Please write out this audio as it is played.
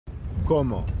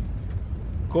¿Cómo?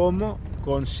 ¿Cómo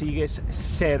consigues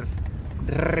ser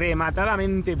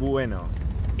rematadamente bueno,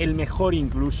 el mejor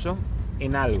incluso,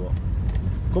 en algo?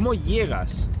 ¿Cómo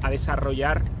llegas a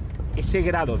desarrollar ese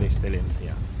grado de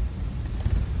excelencia?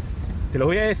 Te lo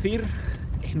voy a decir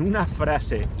en una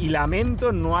frase, y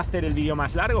lamento no hacer el vídeo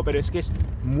más largo, pero es que es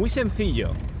muy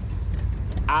sencillo.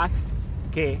 Haz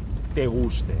que te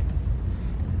guste.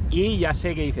 Y ya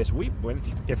sé que dices, uy, bueno,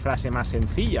 qué frase más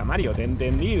sencilla, Mario, te he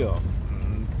entendido.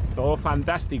 Todo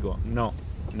fantástico. No,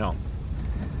 no.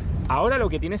 Ahora lo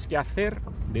que tienes que hacer,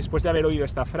 después de haber oído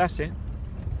esta frase,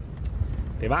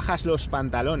 te bajas los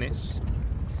pantalones,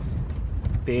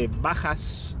 te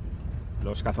bajas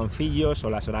los calzoncillos o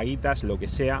las braguitas, lo que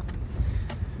sea,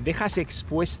 dejas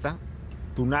expuesta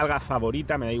tu nalga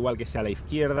favorita, me da igual que sea la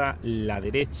izquierda, la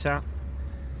derecha,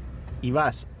 y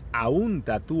vas a un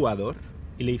tatuador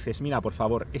y le dices, mira, por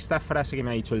favor, esta frase que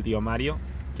me ha dicho el tío Mario,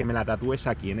 que me la tatúes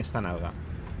aquí, en esta nalga.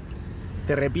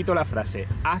 Te repito la frase,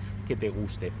 haz que te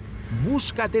guste.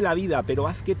 Búscate la vida, pero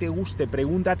haz que te guste.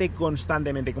 Pregúntate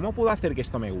constantemente, ¿cómo puedo hacer que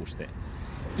esto me guste?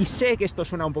 Y sé que esto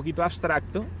suena un poquito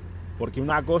abstracto, porque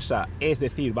una cosa es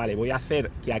decir, vale, voy a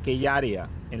hacer que aquella área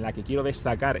en la que quiero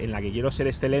destacar, en la que quiero ser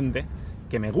excelente,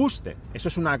 que me guste. Eso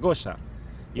es una cosa.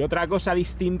 Y otra cosa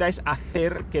distinta es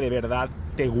hacer que de verdad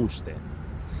te guste.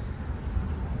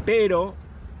 Pero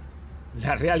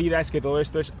la realidad es que todo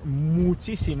esto es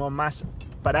muchísimo más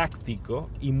práctico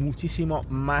y muchísimo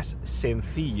más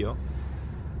sencillo,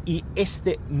 y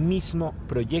este mismo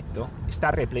proyecto está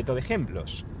repleto de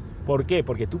ejemplos. ¿Por qué?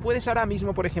 Porque tú puedes ahora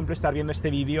mismo, por ejemplo, estar viendo este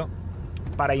vídeo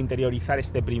para interiorizar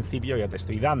este principio que yo te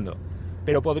estoy dando,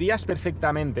 pero podrías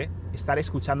perfectamente estar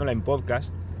escuchándolo en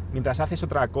podcast mientras haces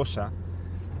otra cosa,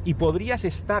 y podrías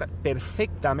estar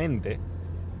perfectamente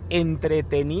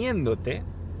entreteniéndote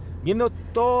viendo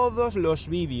todos los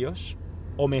vídeos,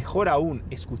 o mejor aún,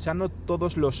 escuchando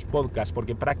todos los podcasts,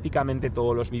 porque prácticamente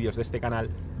todos los vídeos de este canal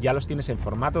ya los tienes en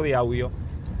formato de audio,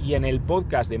 y en el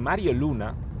podcast de Mario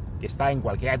Luna, que está en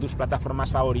cualquiera de tus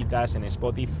plataformas favoritas, en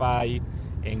Spotify,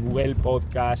 en Google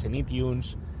Podcast, en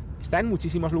iTunes, está en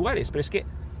muchísimos lugares, pero es que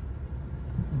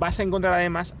vas a encontrar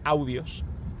además audios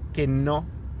que no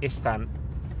están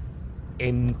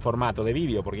en formato de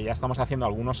vídeo, porque ya estamos haciendo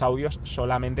algunos audios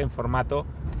solamente en formato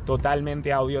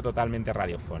totalmente audio, totalmente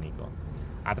radiofónico,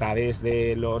 a través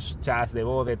de los chats de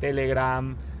voz de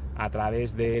Telegram, a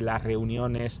través de las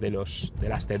reuniones de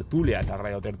las tertulias, las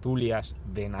radiotertulias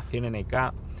de Nación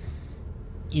NK.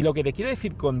 Y lo que te quiero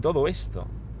decir con todo esto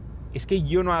es que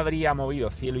yo no habría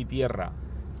movido cielo y tierra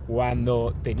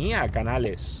cuando tenía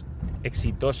canales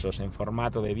exitosos en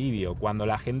formato de vídeo, cuando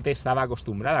la gente estaba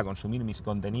acostumbrada a consumir mis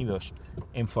contenidos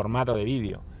en formato de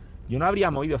vídeo. Yo no habría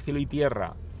movido cielo y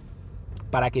tierra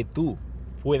para que tú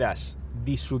puedas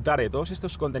disfrutar de todos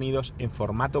estos contenidos en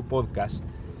formato podcast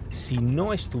si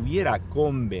no estuviera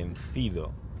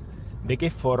convencido de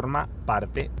que forma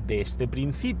parte de este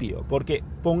principio. Porque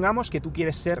pongamos que tú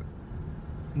quieres ser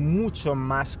mucho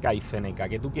más Kaizeneka,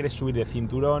 que tú quieres subir de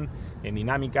cinturón en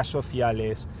dinámicas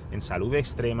sociales, en salud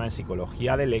extrema, en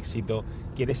psicología del éxito,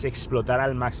 quieres explotar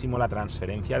al máximo la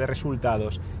transferencia de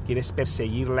resultados, quieres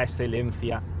perseguir la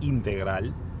excelencia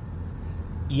integral,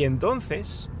 y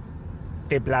entonces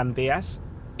te planteas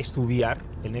estudiar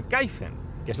el NetKaizen,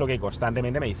 que es lo que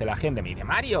constantemente me dice la gente. Me dice,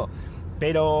 Mario,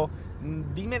 pero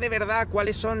dime de verdad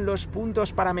cuáles son los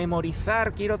puntos para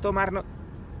memorizar, quiero tomar...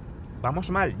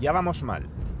 Vamos mal, ya vamos mal,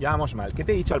 ya vamos mal. ¿Qué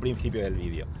te he dicho al principio del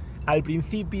vídeo? Al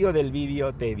principio del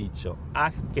vídeo te he dicho,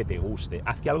 haz que te guste,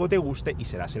 haz que algo te guste y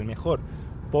serás el mejor.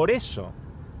 Por eso,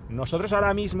 nosotros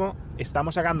ahora mismo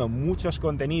estamos sacando muchos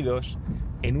contenidos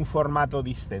en un formato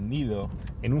distendido,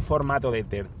 en un formato de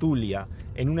tertulia,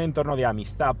 en un entorno de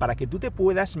amistad, para que tú te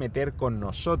puedas meter con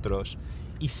nosotros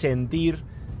y sentir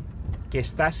que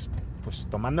estás pues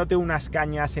tomándote unas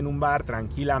cañas en un bar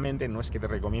tranquilamente. No es que te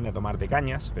recomiende tomarte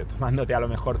cañas, pero tomándote a lo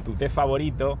mejor tu té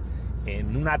favorito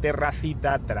en una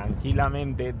terracita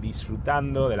tranquilamente,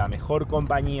 disfrutando de la mejor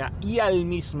compañía y al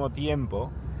mismo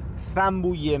tiempo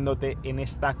zambulléndote en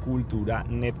esta cultura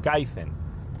NetKaizen,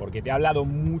 porque te he hablado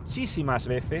muchísimas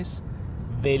veces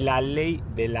de la ley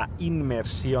de la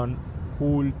inmersión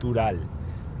cultural,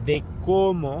 de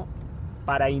cómo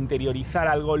para interiorizar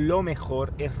algo lo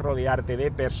mejor es rodearte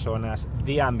de personas,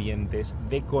 de ambientes,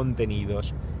 de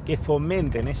contenidos que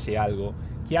fomenten ese algo,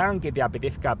 que hagan que te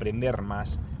apetezca aprender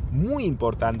más. Muy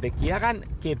importante, que hagan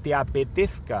que te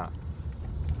apetezca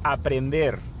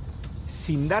aprender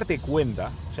sin darte cuenta,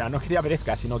 o sea, no que te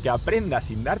apetezca, sino que aprendas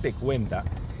sin darte cuenta.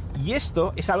 Y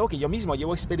esto es algo que yo mismo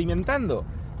llevo experimentando.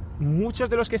 Muchos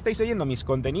de los que estáis oyendo mis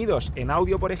contenidos en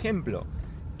audio, por ejemplo,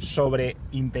 Sobre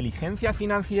inteligencia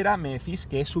financiera me decís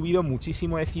que he subido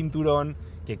muchísimo de cinturón,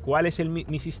 que cuál es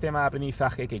mi sistema de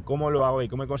aprendizaje, que cómo lo hago y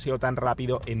cómo he conseguido tan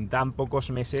rápido en tan pocos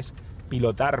meses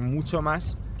pilotar mucho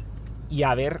más y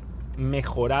haber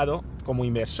mejorado como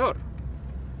inversor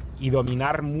y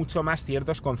dominar mucho más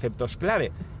ciertos conceptos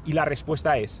clave. Y la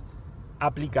respuesta es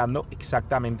aplicando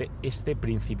exactamente este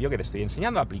principio que te estoy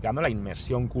enseñando, aplicando la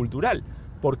inmersión cultural,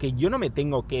 porque yo no me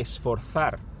tengo que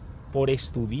esforzar por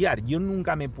estudiar. Yo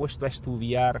nunca me he puesto a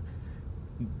estudiar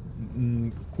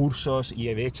cursos y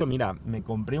de hecho, mira, me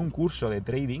compré un curso de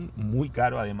trading muy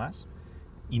caro además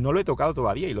y no lo he tocado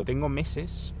todavía y lo tengo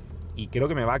meses y creo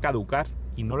que me va a caducar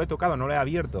y no lo he tocado, no lo he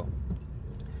abierto.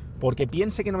 ¿Porque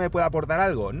piense que no me puede aportar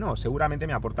algo? No, seguramente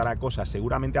me aportará cosas,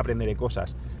 seguramente aprenderé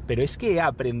cosas, pero es que he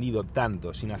aprendido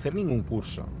tanto sin hacer ningún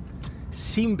curso,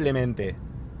 simplemente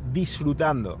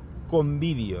disfrutando con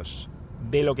vídeos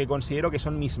de lo que considero que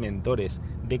son mis mentores,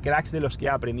 de cracks de los que he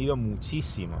aprendido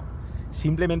muchísimo,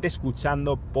 simplemente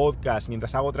escuchando podcasts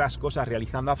mientras hago otras cosas,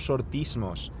 realizando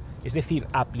absortismos, es decir,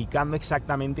 aplicando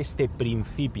exactamente este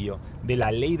principio de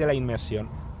la ley de la inmersión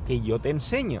que yo te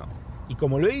enseño. Y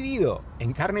como lo he vivido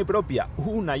en carne propia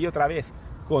una y otra vez,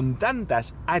 con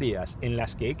tantas áreas en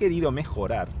las que he querido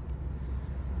mejorar,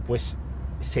 pues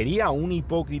sería un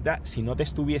hipócrita si no te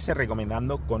estuviese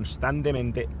recomendando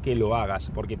constantemente que lo hagas,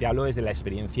 porque te hablo desde la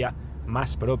experiencia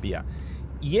más propia.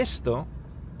 Y esto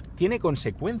tiene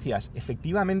consecuencias.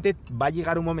 Efectivamente, va a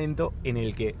llegar un momento en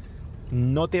el que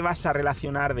no te vas a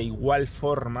relacionar de igual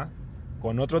forma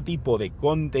con otro tipo de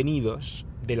contenidos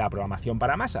de la programación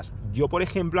para masas. Yo, por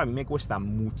ejemplo, a mí me cuesta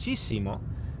muchísimo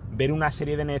ver una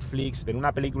serie de Netflix, ver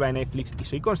una película de Netflix, y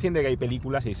soy consciente de que hay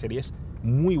películas y series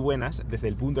muy buenas desde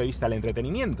el punto de vista del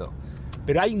entretenimiento,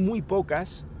 pero hay muy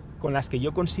pocas con las que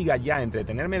yo consiga ya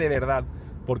entretenerme de verdad,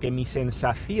 porque mi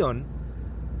sensación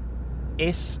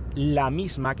es la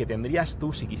misma que tendrías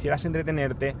tú si quisieras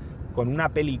entretenerte con una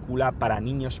película para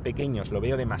niños pequeños. Lo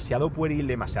veo demasiado pueril,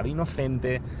 demasiado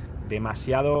inocente,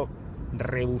 demasiado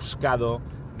rebuscado,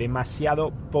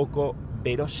 demasiado poco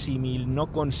verosímil.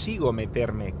 No consigo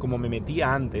meterme como me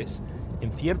metía antes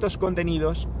en ciertos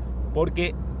contenidos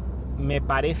porque me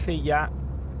parece ya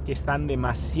que están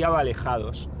demasiado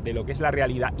alejados de lo que es la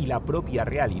realidad, y la propia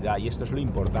realidad, y esto es lo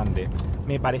importante,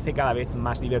 me parece cada vez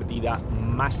más divertida,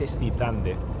 más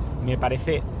excitante. Me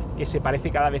parece que se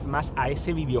parece cada vez más a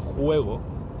ese videojuego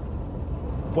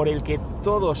por el que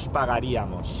todos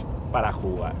pagaríamos para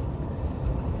jugar.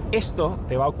 Esto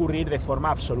te va a ocurrir de forma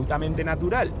absolutamente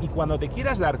natural, y cuando te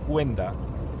quieras dar cuenta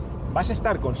vas a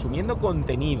estar consumiendo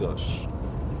contenidos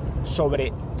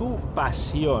sobre tu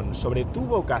pasión, sobre tu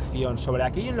vocación, sobre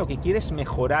aquello en lo que quieres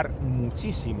mejorar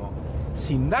muchísimo,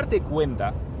 sin darte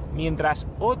cuenta, mientras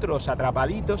otros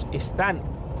atrapaditos están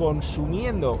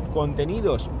consumiendo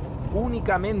contenidos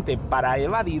únicamente para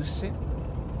evadirse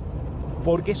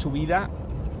porque su vida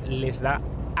les da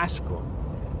asco.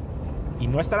 Y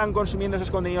no estarán consumiendo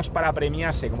esos contenidos para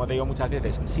premiarse, como te digo muchas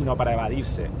veces, sino para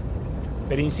evadirse.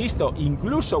 Pero insisto,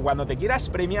 incluso cuando te quieras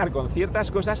premiar con ciertas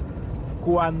cosas,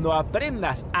 cuando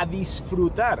aprendas a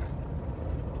disfrutar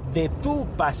de tu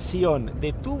pasión,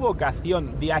 de tu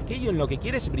vocación, de aquello en lo que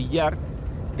quieres brillar,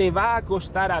 te va a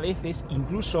costar a veces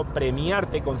incluso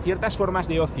premiarte con ciertas formas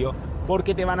de ocio,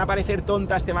 porque te van a parecer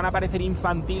tontas, te van a parecer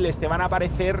infantiles, te van a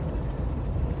parecer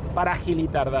para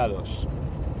gilitardados.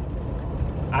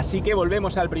 Así que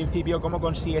volvemos al principio: cómo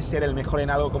consigues ser el mejor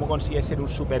en algo, cómo consigues ser un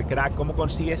super crack, cómo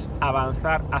consigues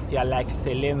avanzar hacia la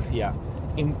excelencia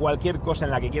en cualquier cosa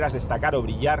en la que quieras destacar o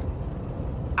brillar.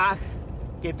 Haz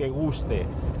que te guste,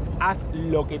 haz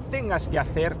lo que tengas que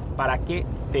hacer para que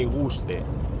te guste.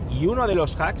 Y uno de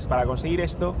los hacks para conseguir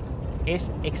esto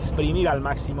es exprimir al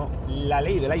máximo la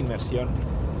ley de la inmersión,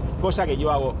 cosa que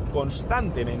yo hago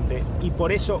constantemente, y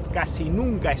por eso casi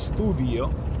nunca estudio,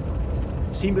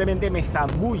 simplemente me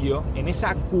zambullo en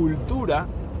esa cultura,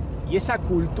 y esa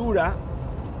cultura,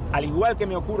 al igual que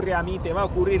me ocurre a mí, te va a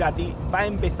ocurrir a ti, va a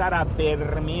empezar a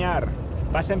permear,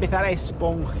 vas a empezar a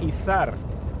esponjizar,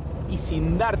 y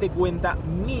sin darte cuenta,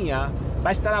 mía va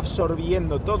a estar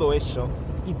absorbiendo todo eso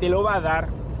y te lo va a dar,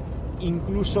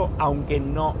 incluso aunque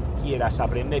no quieras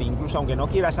aprender. Incluso aunque no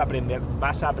quieras aprender,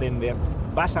 vas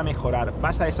a mejorar,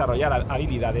 vas a desarrollar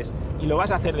habilidades, y lo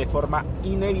vas a hacer de forma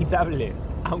inevitable,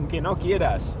 aunque no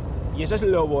quieras. Y eso es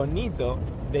lo bonito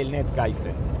del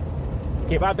Netkaizen,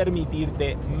 que va a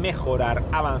permitirte mejorar,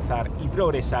 avanzar y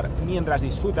progresar mientras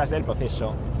disfrutas del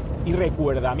proceso. Y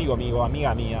recuerda, amigo mío,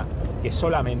 amiga mía, que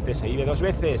solamente se vive 2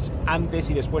 veces, antes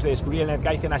y después de descubrir el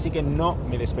Netkaizen, así que no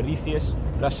me desperdicies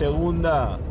la segunda.